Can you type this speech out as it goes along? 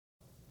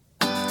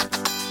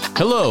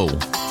Hello,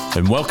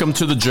 and welcome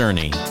to The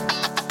Journey,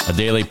 a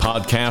daily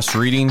podcast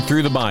reading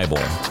through the Bible.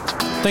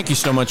 Thank you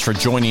so much for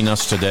joining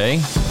us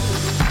today.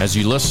 As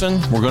you listen,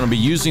 we're going to be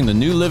using the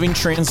New Living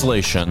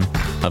Translation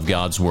of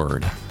God's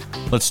Word.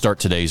 Let's start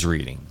today's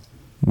reading.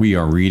 We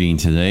are reading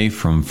today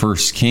from 1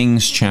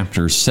 Kings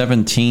chapters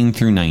 17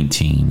 through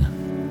 19.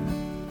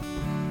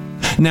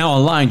 Now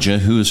Elijah,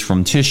 who is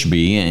from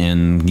Tishbe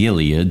in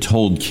Gilead,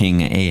 told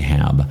King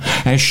Ahab,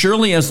 "As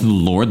surely as the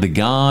Lord, the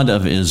God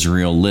of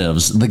Israel,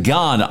 lives, the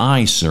God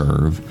I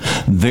serve,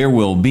 there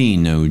will be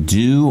no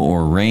dew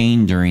or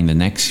rain during the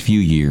next few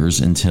years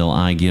until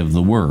I give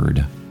the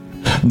word."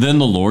 Then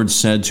the Lord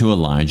said to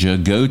Elijah,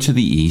 "Go to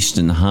the east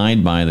and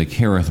hide by the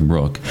Kerith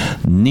brook,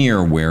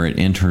 near where it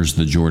enters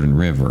the Jordan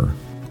River.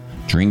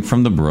 Drink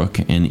from the brook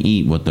and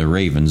eat what the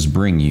ravens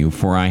bring you,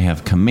 for I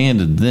have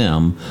commanded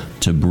them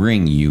to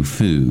bring you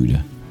food."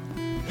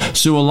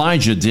 So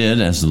Elijah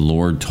did as the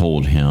Lord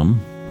told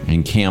him,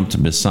 and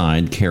camped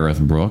beside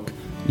Kerith brook,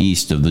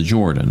 east of the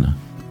Jordan.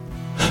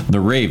 The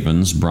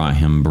ravens brought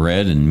him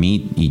bread and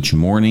meat each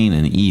morning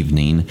and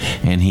evening,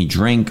 and he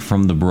drank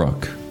from the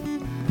brook.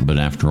 But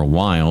after a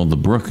while the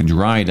brook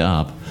dried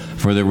up,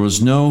 for there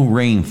was no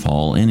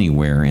rainfall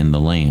anywhere in the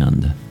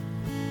land.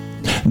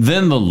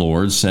 Then the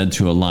Lord said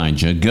to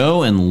Elijah,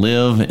 "Go and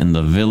live in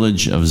the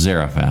village of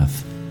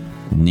Zarephath,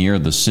 near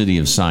the city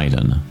of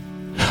Sidon.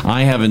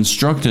 I have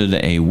instructed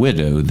a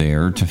widow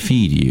there to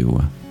feed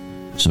you."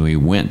 So he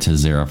went to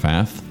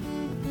Zarephath.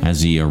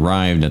 As he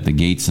arrived at the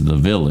gates of the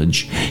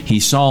village, he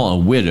saw a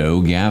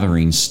widow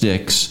gathering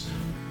sticks,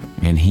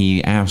 and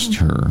he asked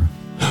her,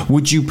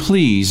 "Would you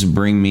please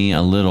bring me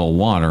a little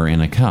water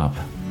in a cup?"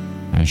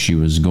 As she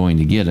was going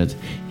to get it,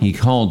 he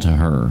called to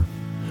her,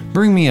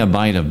 "Bring me a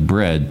bite of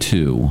bread,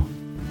 too."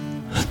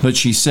 But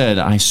she said,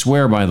 "I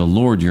swear by the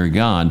Lord your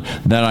God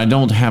that I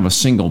don't have a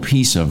single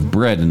piece of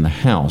bread in the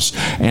house,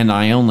 and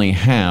I only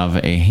have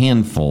a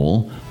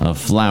handful of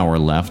flour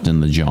left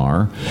in the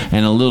jar,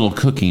 and a little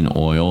cooking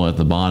oil at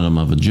the bottom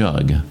of a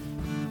jug.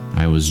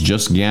 I was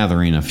just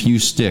gathering a few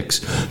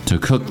sticks to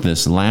cook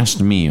this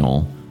last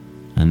meal,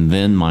 and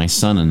then my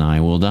son and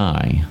I will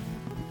die."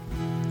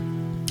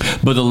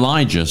 But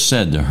Elijah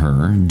said to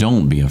her,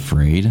 "Don't be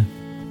afraid.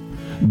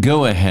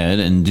 Go ahead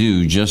and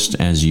do just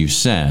as you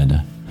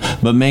said,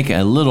 but make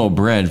a little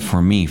bread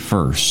for me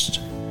first.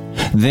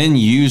 Then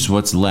use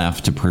what's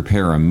left to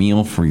prepare a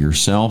meal for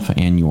yourself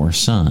and your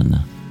son.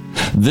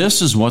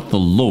 This is what the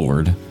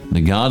Lord, the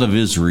God of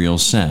Israel,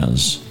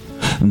 says.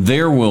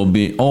 There will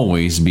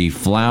always be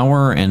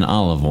flour and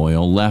olive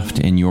oil left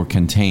in your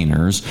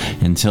containers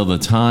until the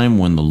time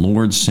when the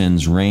Lord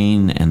sends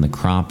rain and the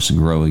crops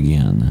grow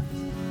again."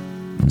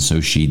 And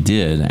so she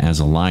did as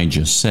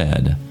Elijah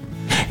said.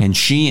 And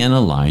she and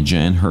Elijah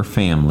and her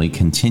family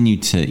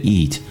continued to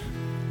eat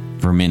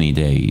for many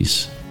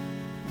days.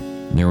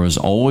 There was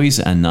always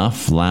enough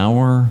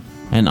flour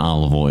and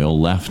olive oil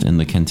left in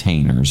the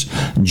containers,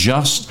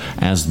 just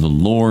as the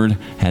Lord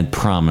had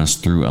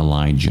promised through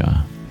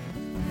Elijah.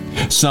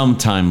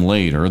 Sometime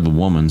later, the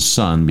woman's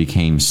son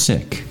became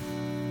sick.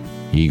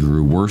 He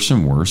grew worse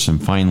and worse,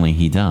 and finally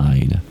he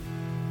died.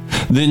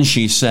 Then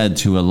she said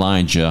to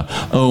Elijah,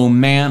 "O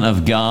man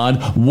of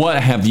God,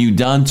 what have you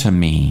done to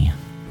me?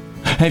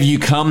 Have you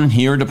come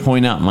here to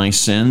point out my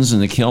sins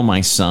and to kill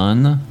my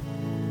son?"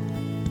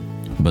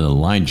 But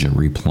Elijah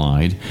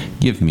replied,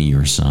 "Give me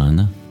your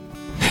son."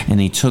 And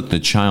he took the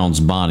child's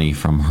body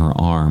from her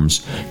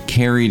arms,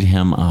 carried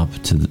him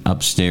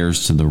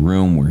upstairs to the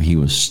room where he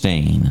was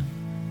staying,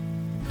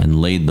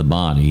 and laid the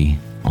body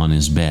on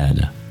his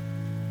bed.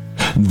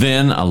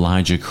 Then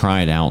Elijah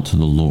cried out to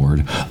the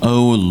Lord,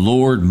 "O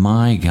Lord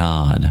my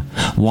God,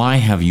 why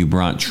have you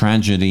brought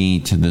tragedy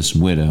to this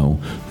widow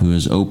who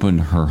has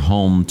opened her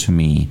home to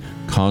me,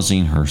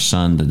 causing her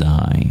son to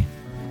die?"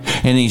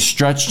 And he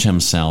stretched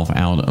himself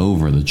out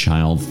over the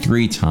child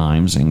 3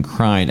 times and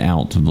cried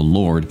out to the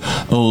Lord,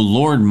 "O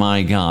Lord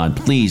my God,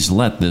 please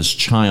let this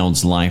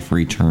child's life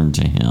return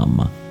to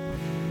him."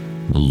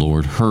 The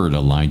Lord heard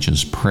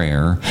Elijah's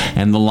prayer,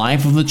 and the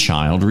life of the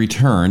child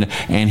returned,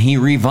 and he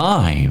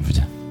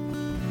revived.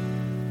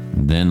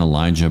 Then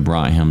Elijah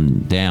brought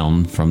him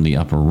down from the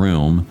upper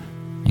room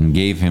and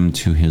gave him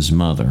to his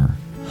mother.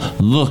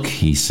 "Look,"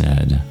 he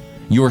said,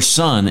 "your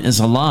son is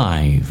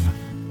alive."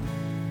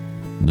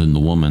 Then the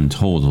woman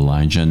told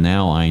Elijah,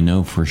 "Now I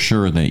know for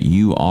sure that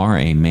you are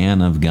a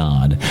man of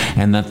God,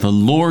 and that the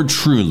Lord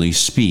truly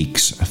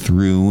speaks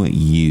through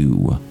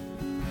you."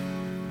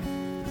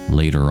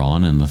 Later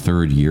on, in the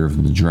 3rd year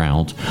of the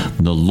drought,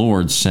 the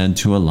Lord said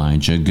to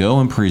Elijah, "Go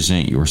and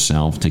present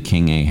yourself to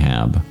King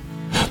Ahab.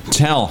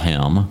 Tell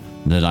him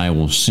that I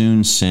will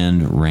soon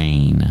send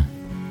rain."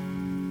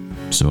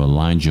 So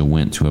Elijah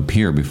went to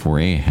appear before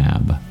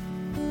Ahab.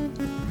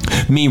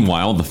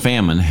 Meanwhile, the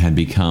famine had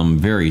become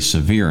very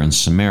severe in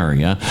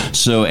Samaria,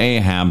 so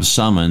Ahab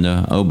summoned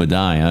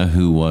Obadiah,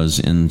 who was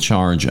in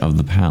charge of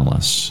the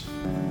palace.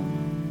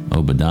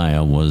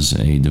 Obadiah was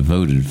a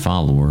devoted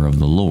follower of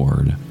the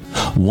Lord.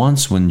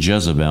 Once when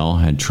Jezebel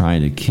had tried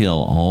to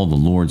kill all the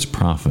Lord's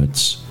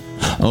prophets,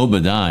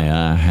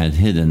 Obadiah had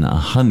hidden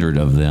 100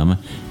 of them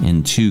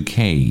in 2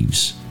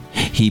 caves.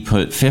 He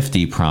put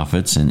 50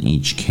 prophets in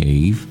each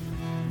cave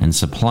and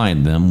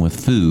supplied them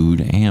with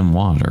food and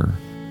water.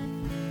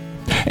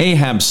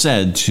 Ahab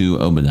said to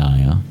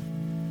Obadiah,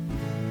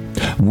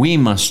 "We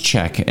must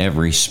check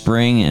every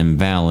spring and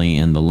valley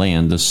in the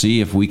land to see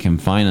if we can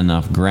find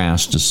enough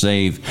grass to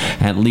save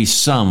at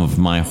least some of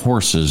my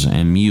horses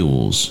and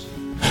mules."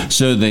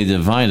 So they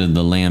divided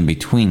the land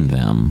between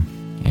them.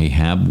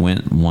 Ahab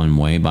went one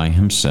way by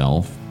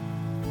himself,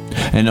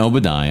 and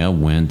Obadiah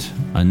went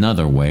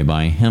another way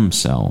by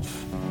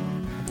himself.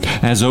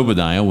 As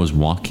Obadiah was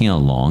walking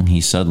along, he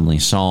suddenly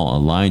saw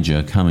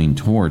Elijah coming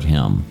toward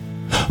him.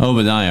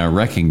 Obadiah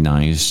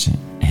recognized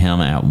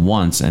him at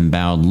once and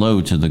bowed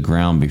low to the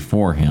ground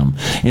before him.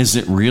 "Is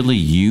it really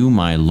you,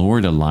 my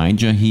lord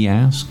Elijah?" he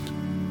asked.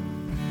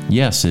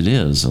 "Yes, it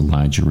is,"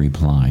 Elijah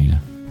replied.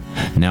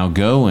 "Now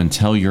go and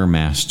tell your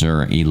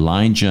master,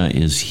 Elijah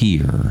is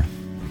here."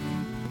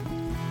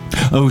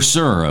 "Oh,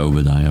 sir,"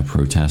 Obadiah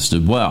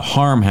protested, "what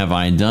harm have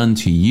I done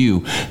to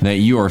you that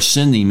you are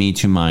sending me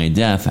to my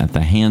death at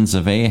the hands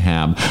of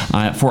Ahab?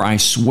 For I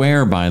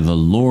swear by the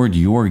Lord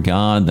your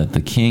God that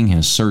the king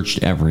has searched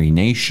every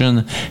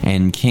nation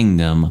and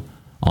kingdom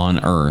on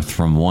earth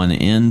from one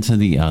end to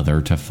the other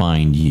to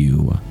find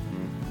you."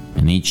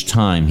 And each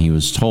time he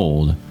was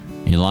told,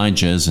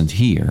 "Elijah isn't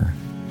here."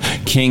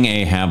 King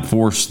Ahab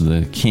forced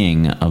the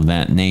king of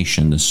that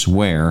nation to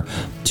swear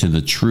to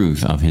the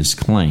truth of his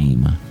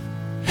claim.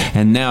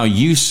 "And now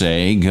you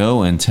say,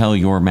 'Go and tell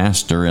your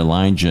master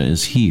Elijah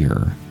is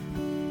here.'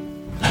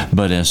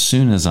 But as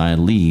soon as I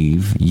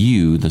leave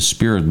you, the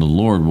Spirit of the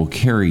Lord will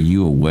carry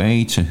you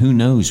away to who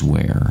knows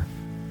where.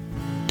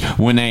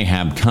 When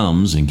Ahab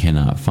comes and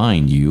cannot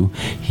find you,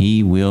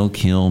 he will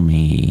kill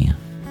me.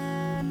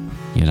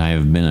 Yet I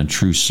have been a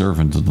true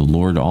servant of the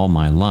Lord all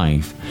my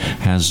life.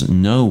 Has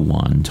no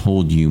one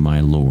told you,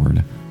 my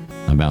Lord,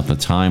 about the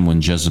time when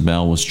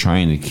Jezebel was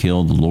trying to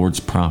kill the Lord's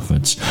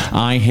prophets?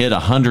 I hid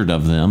 100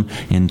 of them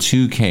in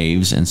 2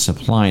 caves and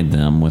supplied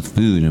them with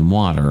food and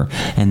water.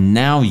 And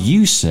now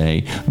you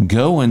say,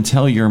 'Go and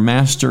tell your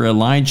master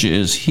Elijah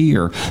is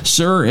here.'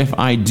 Sir, if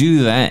I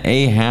do that,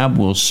 Ahab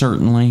will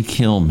certainly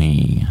kill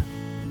me."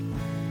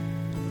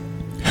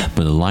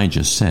 But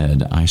Elijah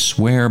said, "I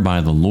swear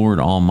by the Lord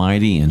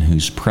Almighty, in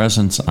whose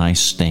presence I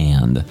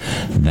stand,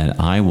 that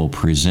I will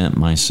present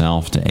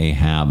myself to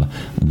Ahab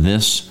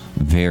this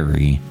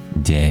very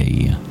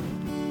day."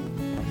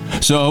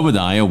 So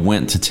Obadiah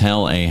went to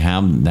tell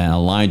Ahab that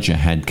Elijah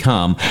had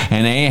come,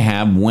 and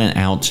Ahab went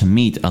out to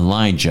meet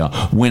Elijah.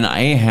 When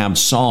Ahab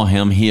saw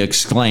him, he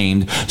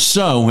exclaimed,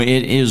 "So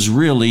it is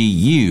really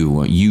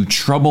you, you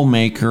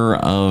troublemaker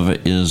of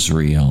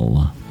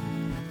Israel."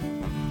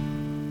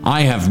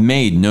 "I have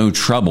made no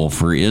trouble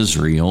for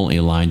Israel,"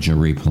 Elijah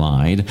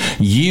replied.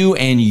 "You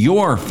and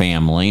your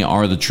family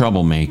are the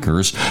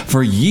troublemakers,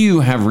 for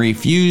you have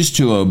refused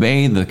to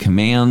obey the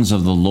commands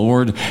of the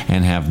Lord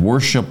and have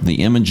worshipped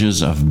the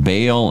images of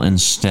Baal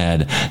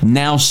instead.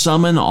 Now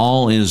summon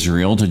all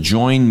Israel to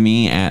join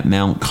me at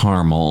Mount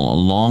Carmel,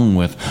 along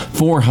with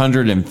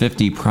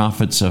 450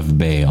 prophets of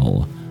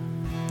Baal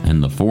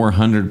and the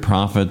 400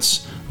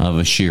 prophets of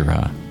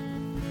Asherah,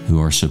 who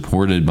are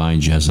supported by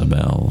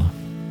Jezebel."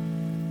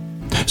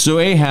 So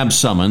Ahab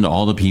summoned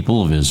all the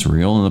people of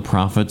Israel and the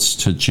prophets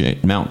to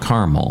Mount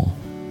Carmel.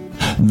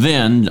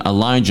 Then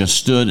Elijah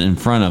stood in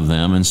front of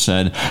them and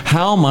said,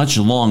 "How much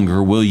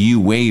longer will you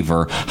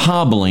waver,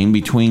 hobbling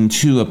between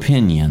 2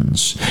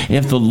 opinions?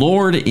 If the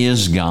Lord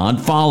is God,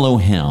 follow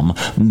him.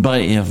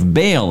 But if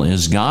Baal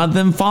is God,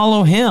 then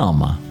follow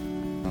him."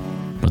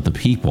 But the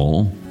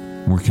people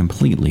were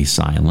completely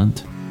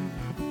silent.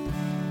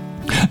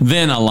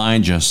 Then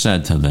Elijah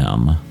said to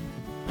them,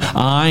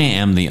 "I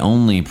am the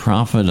only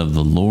prophet of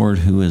the Lord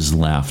who is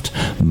left,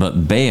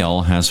 but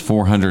Baal has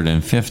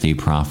 450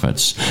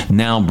 prophets.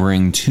 Now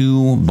bring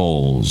 2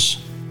 bowls.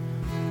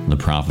 The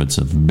prophets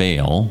of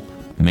Baal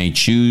may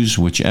choose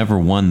whichever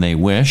one they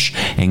wish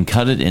and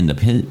cut it into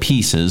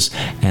pieces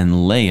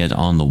and lay it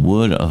on the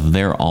wood of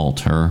their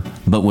altar,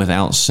 but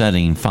without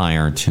setting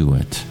fire to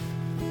it.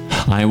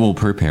 I will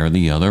prepare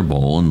the other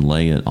bowl and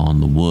lay it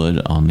on the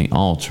wood on the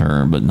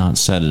altar, but not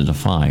set it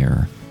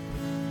afire.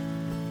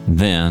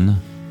 Then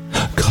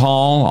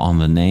call on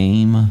the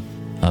name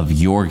of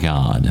your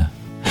God,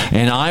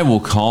 and I will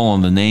call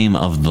on the name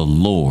of the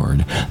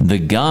Lord. The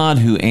God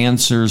who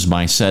answers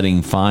by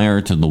setting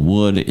fire to the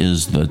wood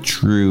is the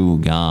true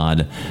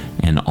God."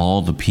 And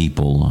all the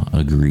people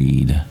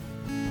agreed.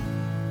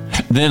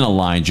 Then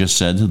Elijah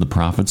said to the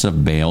prophets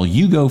of Baal,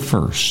 "You go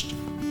first,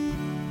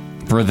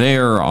 for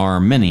there are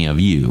many of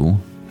you.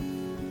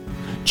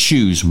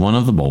 Choose one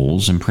of the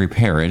bowls and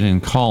prepare it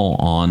and call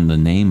on the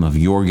name of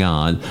your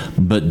God,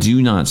 but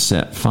do not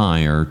set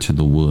fire to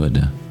the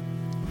wood."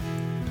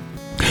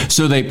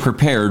 So they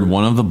prepared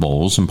one of the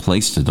bowls and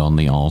placed it on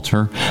the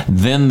altar.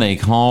 Then they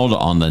called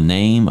on the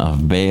name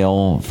of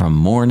Baal from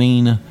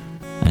morning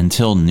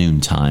until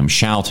noontime,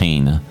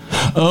 shouting,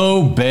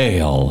 "O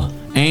Baal,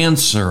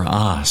 answer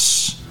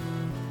us."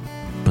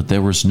 But but there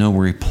was no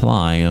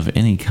reply of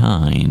any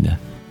kind.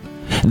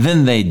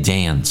 Then they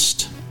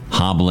danced,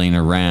 hobbling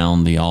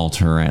around the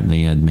altar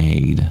they had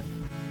made.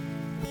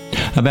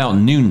 About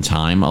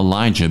noontime,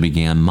 Elijah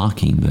began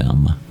mocking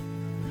them.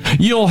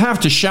 "You'll have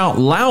to shout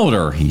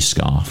louder," he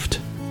scoffed.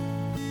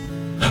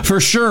 "For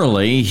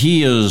surely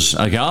he is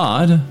a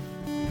god.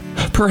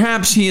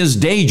 Perhaps he is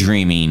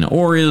daydreaming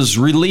or is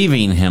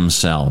relieving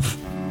himself.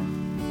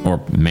 Or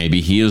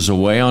maybe he is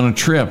away on a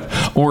trip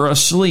or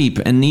asleep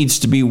and needs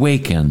to be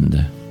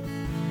wakened."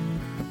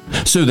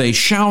 So they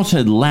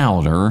shouted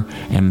louder,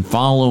 and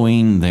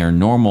following their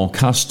normal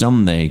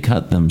custom, they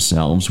cut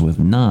themselves with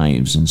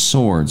knives and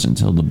swords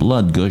until the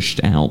blood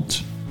gushed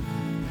out.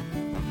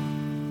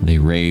 They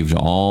raved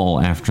all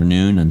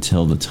afternoon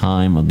until the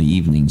time of the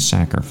evening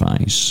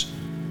sacrifice.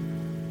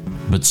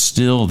 But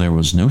still there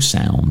was no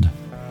sound,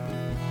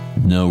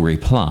 no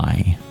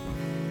reply,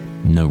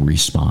 no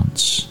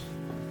response.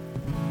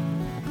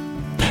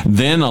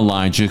 Then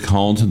Elijah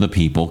called to the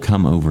people,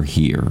 "Come over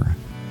here."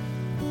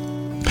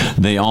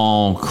 They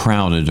all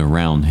crowded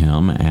around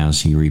him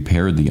as he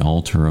repaired the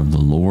altar of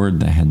the Lord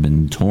that had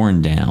been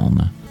torn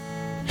down.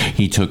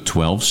 He took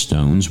 12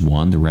 stones,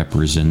 one to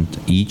represent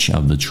each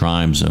of the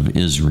tribes of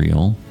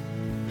Israel,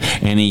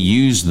 and he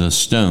used the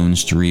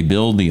stones to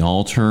rebuild the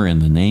altar in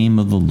the name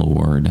of the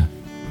Lord.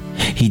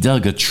 He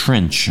dug a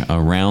trench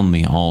around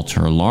the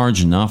altar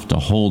large enough to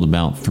hold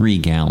about 3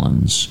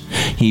 gallons.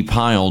 He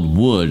piled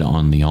wood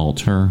on the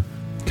altar,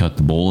 cut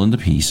the bowl into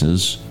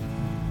pieces,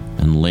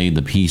 and laid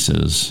the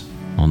pieces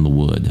on the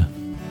wood.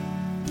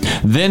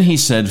 Then he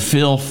said,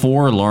 "Fill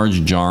 4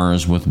 large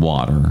jars with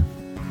water,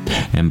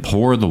 and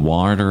pour the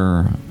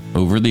water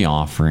over the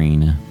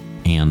offering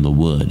and the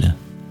wood."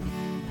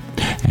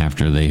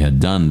 After they had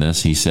done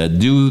this, he said,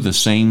 "Do the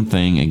same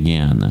thing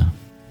again."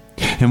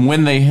 And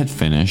when they had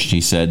finished, he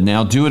said,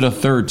 "Now do it a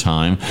 3rd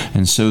time."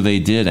 And so they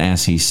did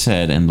as he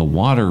said, and the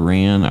water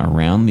ran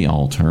around the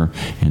altar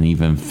and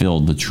even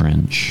filled the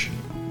trench.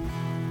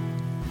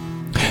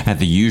 At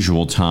the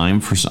usual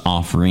time for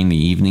offering the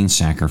evening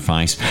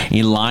sacrifice,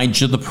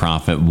 Elijah the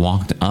prophet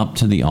walked up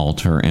to the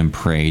altar and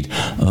prayed,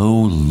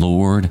 "O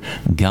Lord,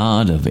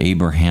 God of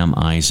Abraham,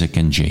 Isaac,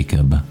 and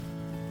Jacob,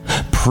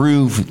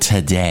 prove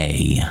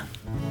today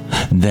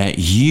that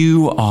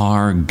you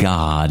are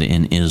God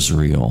in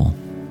Israel,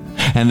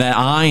 and that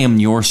I am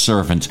your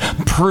servant.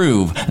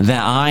 Prove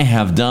that I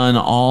have done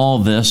all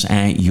this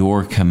at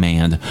your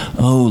command.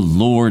 O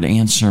Lord,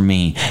 answer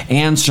me.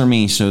 Answer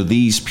me so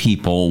these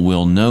people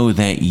will know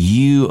that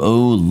you, O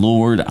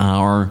Lord,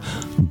 are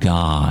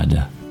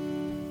God,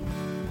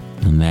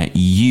 and that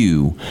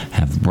you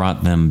have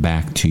brought them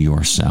back to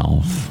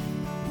yourself."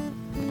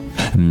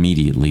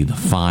 Immediately the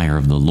fire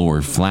of the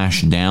Lord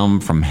flashed down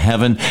from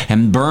heaven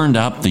and burned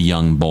up the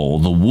young bull,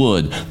 the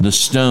wood, the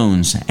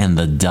stones, and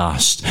the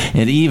dust.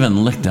 It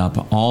even licked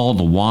up all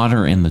the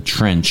water in the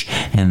trench,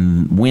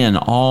 and when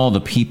all the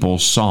people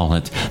saw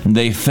it,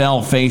 they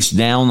fell face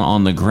down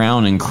on the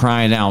ground and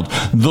cried out,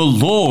 "The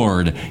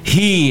Lord,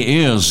 He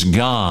is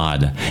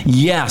God!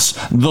 Yes,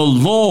 the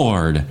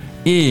Lord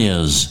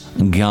is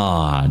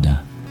God!"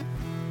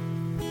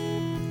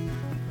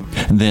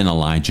 Then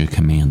Elijah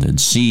commanded,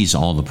 "Seize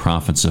all the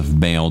prophets of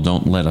Baal.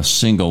 Don't let a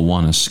single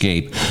one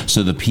escape."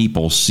 So the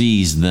people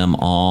seized them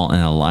all,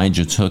 and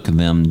Elijah took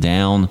them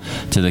down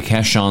to the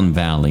Kishon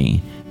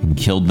Valley and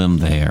killed them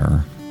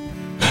there.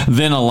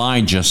 Then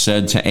Elijah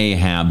said to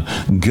Ahab,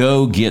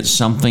 "Go get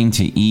something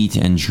to eat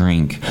and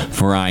drink,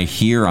 for I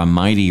hear a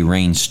mighty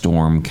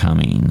rainstorm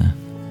coming."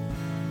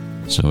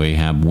 So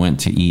Ahab went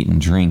to eat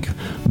and drink,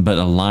 but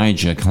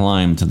Elijah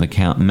climbed to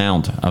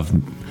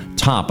the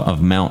top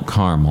of Mount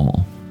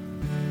Carmel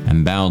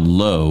and bowed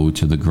low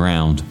to the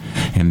ground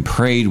and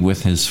prayed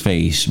with his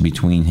face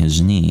between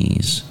his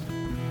knees.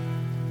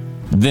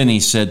 Then he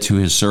said to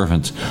his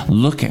servant,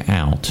 "Look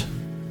out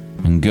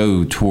and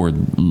go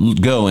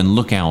and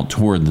look out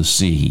toward the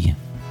sea."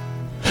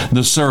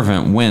 The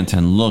servant went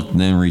and looked,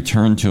 then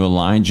returned to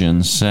Elijah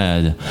and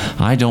said,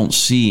 "I don't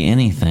see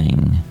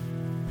anything."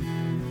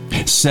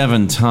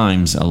 7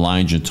 times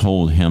Elijah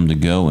told him to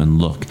go and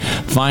look.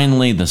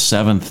 Finally, the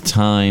 7th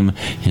time,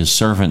 his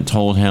servant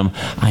told him,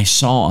 "I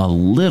saw a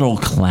little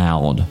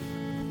cloud,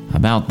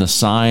 about the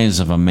size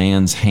of a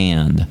man's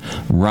hand,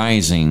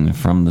 rising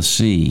from the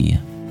sea."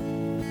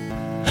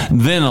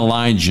 Then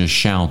Elijah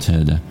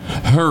shouted,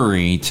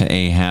 "Hurry to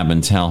Ahab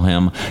and tell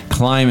him,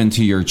 'Climb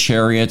into your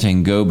chariot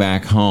and go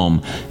back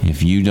home.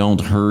 If you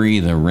don't hurry,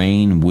 the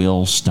rain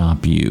will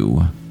stop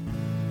you.'"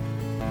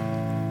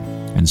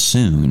 And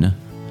soon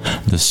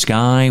the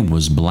sky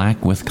was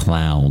black with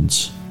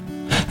clouds.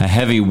 A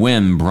heavy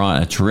wind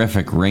brought a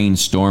terrific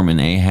rainstorm, and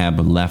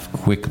Ahab left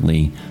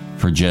quickly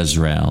for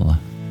Jezreel.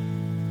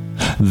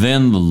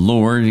 Then the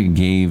Lord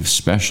gave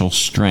special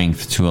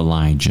strength to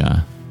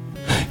Elijah.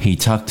 He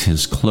tucked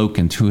his cloak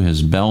into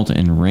his belt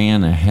and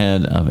ran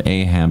ahead of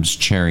Ahab's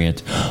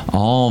chariot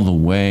all the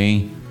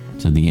way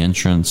to the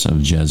entrance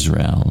of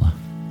Jezreel.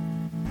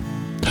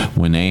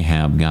 When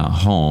Ahab got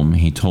home,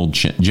 he told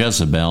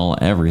Jezebel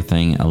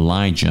everything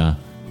Elijah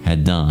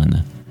had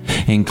done.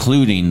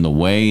 including the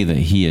way that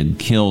he had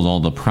killed all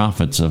the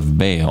prophets of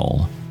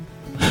Baal.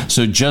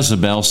 So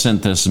Jezebel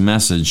sent this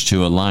message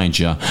to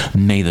Elijah,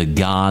 "May the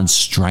gods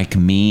strike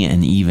me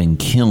and even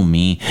kill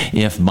me,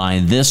 if by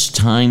this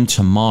time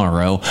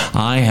tomorrow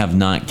I have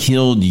not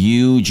killed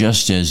you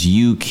just as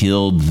you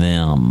killed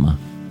them."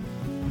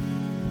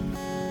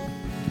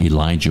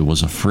 Elijah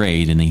was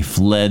afraid and he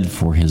fled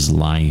for his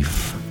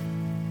life.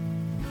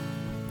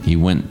 He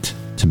went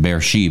to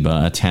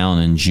Beersheba, a town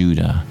in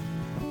Judah,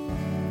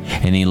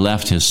 and he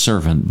left his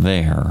servant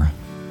there.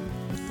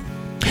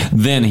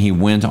 Then he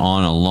went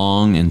on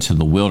along into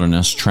the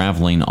wilderness,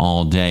 traveling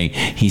all day.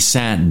 He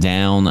sat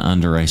down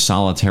under a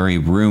solitary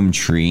broom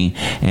tree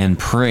and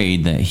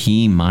prayed that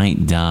he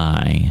might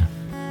die.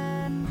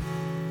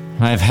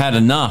 "I have had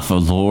enough, O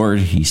Lord,"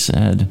 he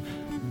said.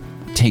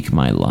 "Take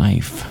my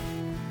life,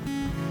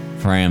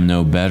 for I am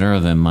no better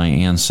than my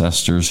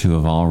ancestors who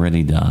have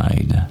already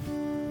died."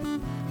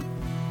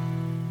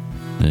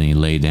 Then he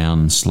lay down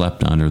and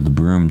slept under the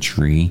broom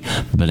tree,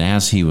 but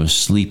as he was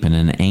sleeping,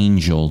 an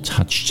angel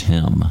touched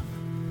him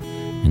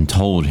and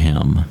told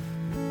him,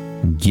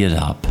 "Get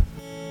up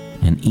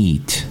and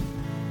eat."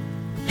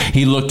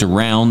 He looked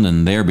around,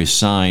 and there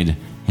beside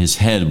his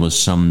head was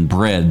some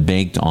bread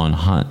baked on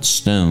hot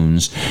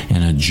stones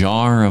and a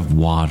jar of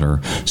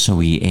water. So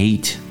he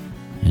ate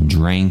and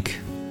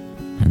drank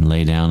and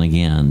lay down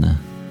again.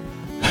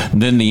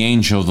 Then the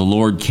angel of the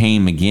Lord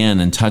came again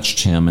and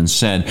touched him and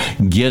said,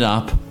 "Get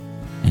up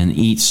and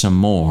eat some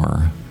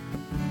more,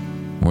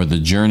 or the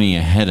journey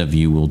ahead of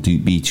you will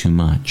be too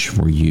much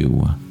for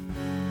you."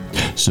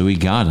 So he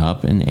got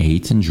up and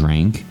ate and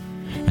drank,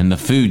 and the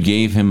food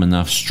gave him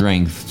enough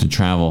strength to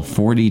travel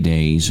 40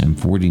 days and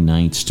 40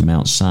 nights to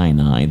Mount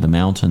Sinai, the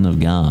mountain of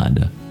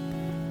God.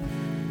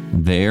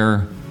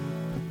 There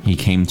he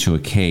came to a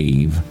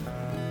cave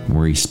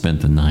where he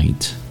spent the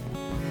night.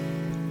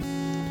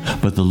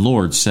 But the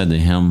Lord said to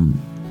him,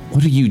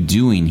 "What are you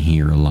doing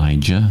here,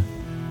 Elijah?"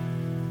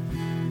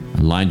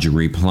 Elijah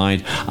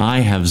replied,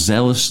 "I have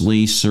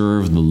zealously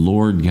served the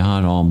Lord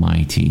God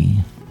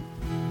Almighty.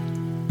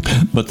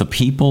 But the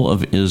people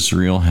of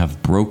Israel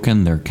have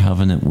broken their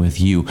covenant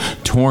with you,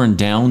 torn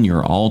down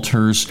your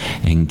altars,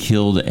 and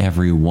killed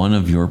every one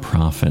of your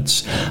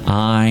prophets.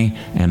 I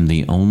am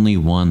the only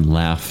one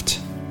left,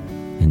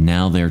 and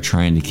now they're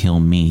trying to kill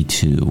me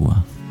too.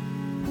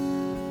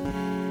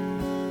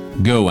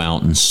 Go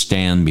out and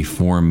stand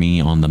before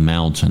me on the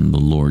mountain," the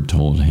Lord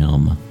told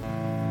him.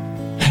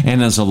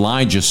 And as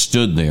Elijah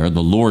stood there,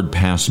 the Lord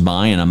passed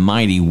by, and a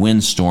mighty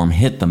windstorm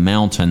hit the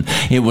mountain.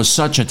 It was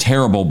such a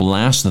terrible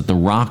blast that the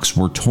rocks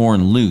were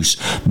torn loose,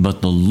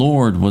 but the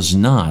Lord was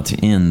not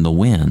in the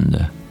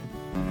wind.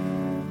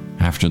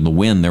 After the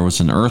wind, there was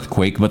an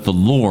earthquake, but the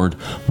Lord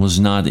was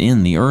not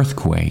in the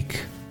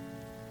earthquake.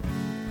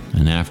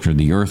 And after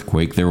the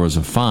earthquake, there was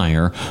a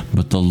fire,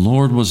 but the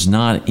Lord was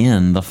not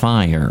in the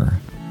fire.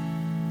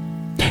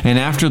 And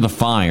after the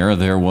fire,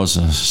 there was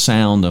a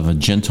sound of a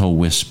gentle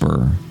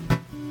whisper.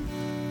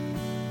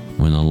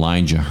 When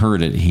Elijah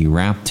heard it, he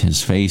wrapped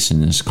his face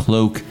in his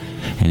cloak,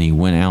 and he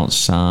went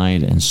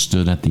outside and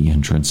stood at the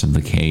entrance of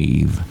the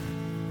cave.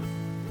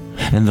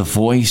 And the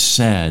voice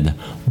said,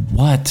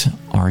 "What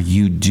are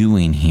you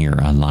doing here,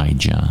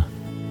 Elijah?"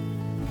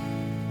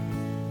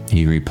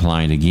 He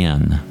replied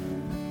again,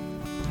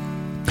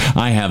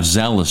 "I have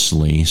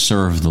zealously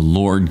served the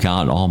Lord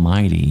God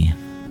Almighty.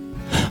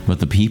 But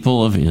the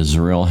people of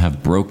Israel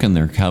have broken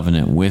their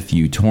covenant with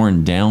you,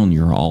 torn down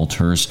your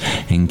altars,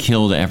 and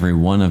killed every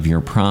one of your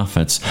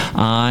prophets.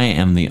 I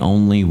am the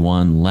only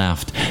one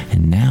left,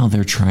 and now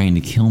they're trying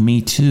to kill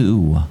me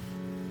too."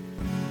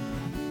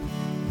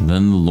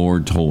 Then the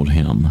Lord told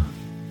him,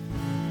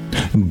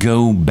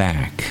 "Go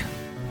back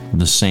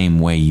the same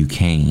way you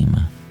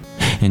came,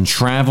 and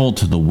travel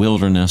to the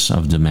wilderness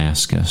of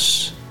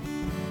Damascus.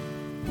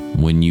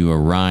 When you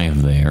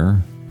arrive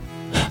there,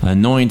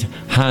 anoint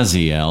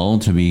Hazael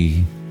to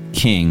be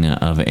king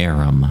of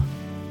Aram.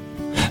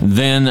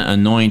 Then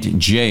anoint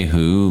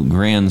Jehu,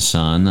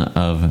 grandson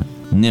of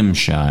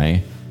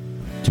Nimshi,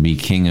 to be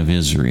king of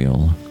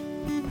Israel.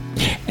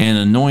 And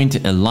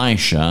anoint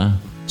Elisha,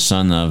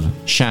 son of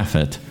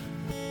Shaphat,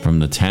 from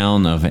the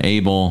town of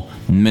Abel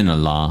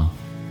Meholah,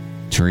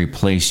 to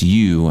replace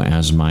you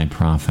as my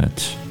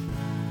prophet.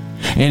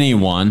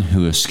 Anyone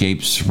who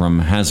escapes from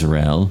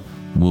Hazael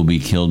will be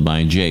killed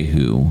by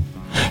Jehu,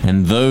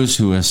 and those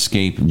who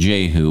escape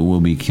Jehu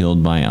will be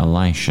killed by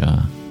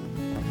Elisha.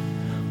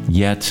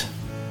 Yet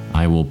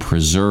I will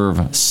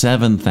preserve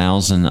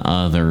 7,000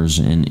 others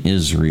in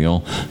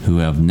Israel who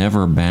have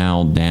never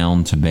bowed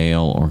down to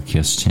Baal or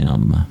kissed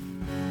him."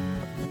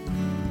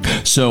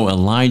 So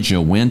Elijah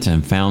went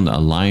and found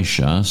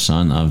Elisha,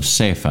 son of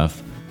Shaphat,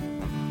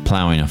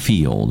 plowing a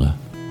field.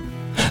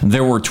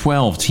 There were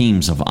 12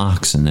 teams of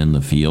oxen in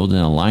the field,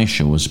 and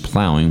Elisha was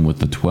plowing with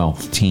the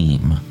 12th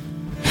team.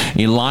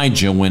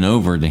 Elijah went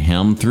over to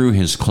him, threw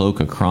his cloak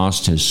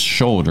across his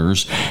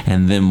shoulders,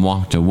 and then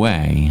walked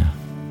away.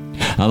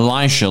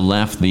 Elisha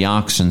left the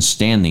oxen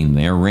standing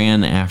there,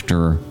 ran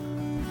after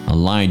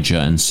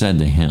Elijah, and said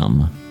to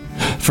him,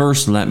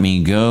 First, let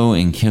me go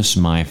and kiss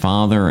my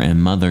father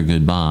and mother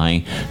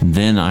goodbye,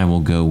 then I will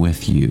go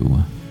with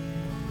you."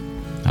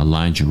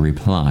 Elijah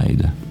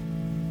replied,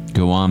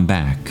 "Go on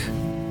back,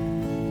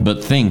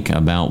 but think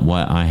about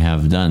what I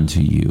have done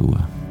to you."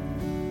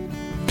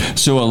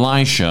 So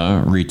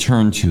Elisha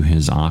returned to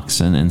his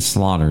oxen and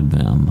slaughtered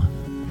them.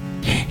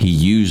 He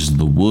used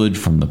the wood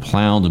from the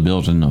plow to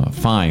build a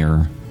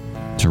fire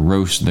to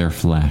roast their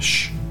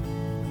flesh.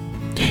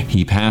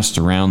 He passed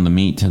around the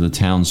meat to the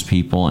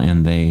townspeople,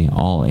 and they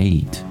all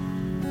ate.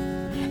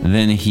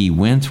 Then he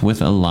went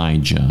with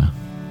Elijah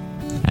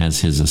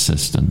as his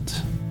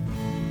assistant.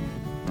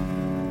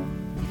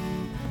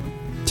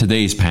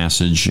 Today's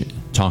passage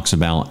talks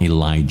about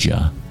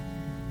Elijah.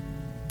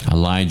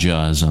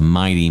 Elijah is a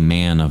mighty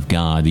man of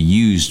God,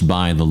 used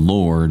by the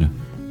Lord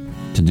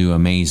to do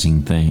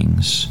amazing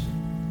things.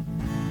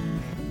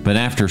 But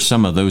after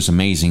some of those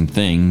amazing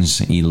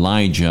things,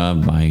 Elijah,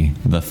 by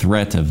the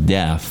threat of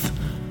death,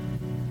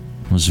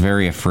 was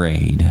very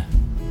afraid.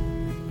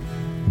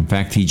 In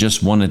fact, he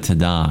just wanted to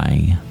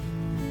die.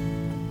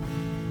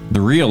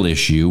 The real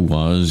issue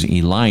was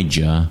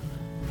Elijah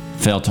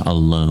felt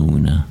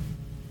alone.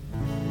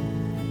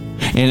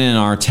 And in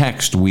our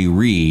text, we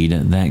read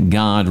that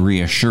God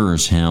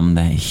reassures him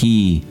that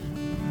he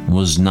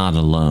was not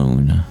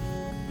alone,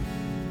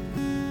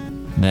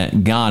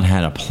 that God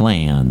had a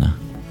plan.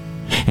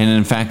 And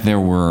in fact, there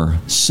were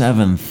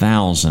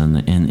 7,000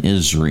 in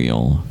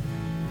Israel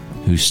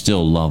who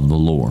still love the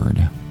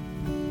Lord.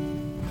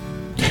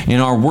 In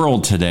our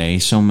world today,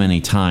 so many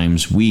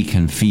times we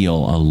can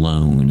feel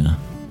alone.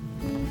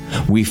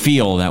 We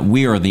feel that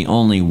we are the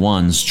only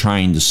ones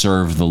trying to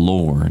serve the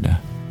Lord.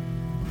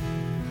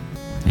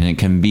 And it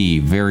can be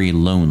very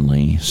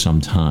lonely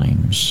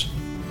sometimes.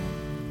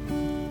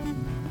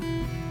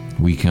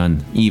 We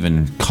can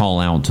even call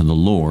out to the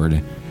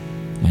Lord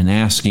and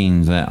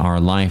asking that our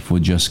life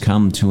would just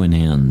come to an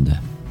end.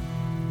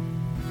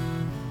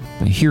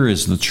 But here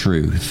is the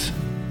truth.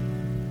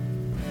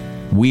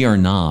 We are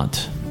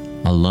not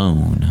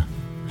alone.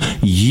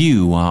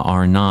 You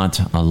are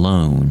not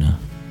alone.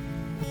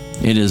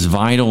 It is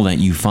vital that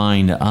you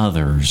find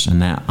others,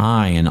 and that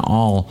I and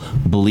all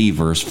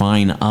believers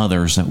find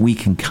others, that we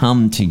can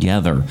come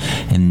together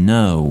and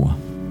know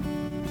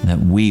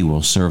that we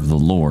will serve the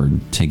Lord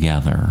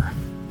together.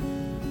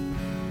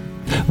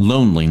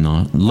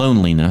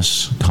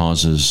 Loneliness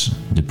causes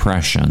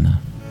depression,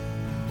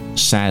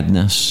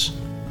 sadness,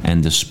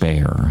 and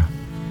despair.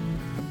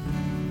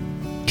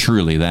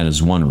 Truly, that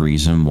is one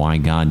reason why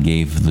God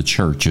gave the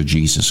Church of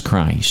Jesus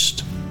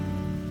Christ.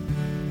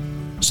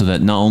 So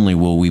that not only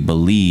will we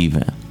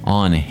believe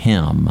on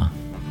Him,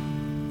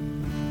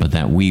 but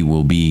that we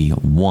will be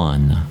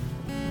one,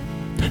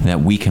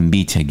 that we can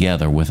be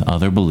together with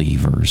other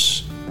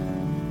believers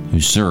who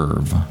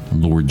serve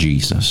Lord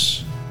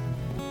Jesus.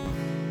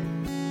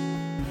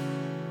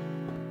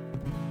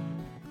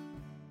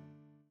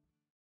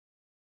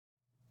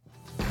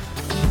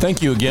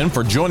 Thank you again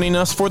for joining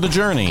us for the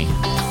journey.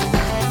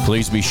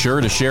 Please be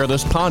sure to share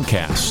this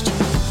podcast.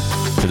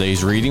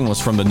 Today's reading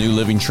was from the New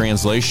Living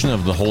Translation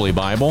of the Holy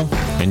Bible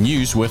and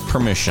used with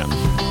permission.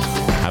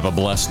 Have a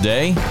blessed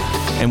day,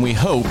 and we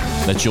hope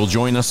that you'll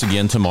join us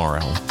again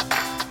tomorrow.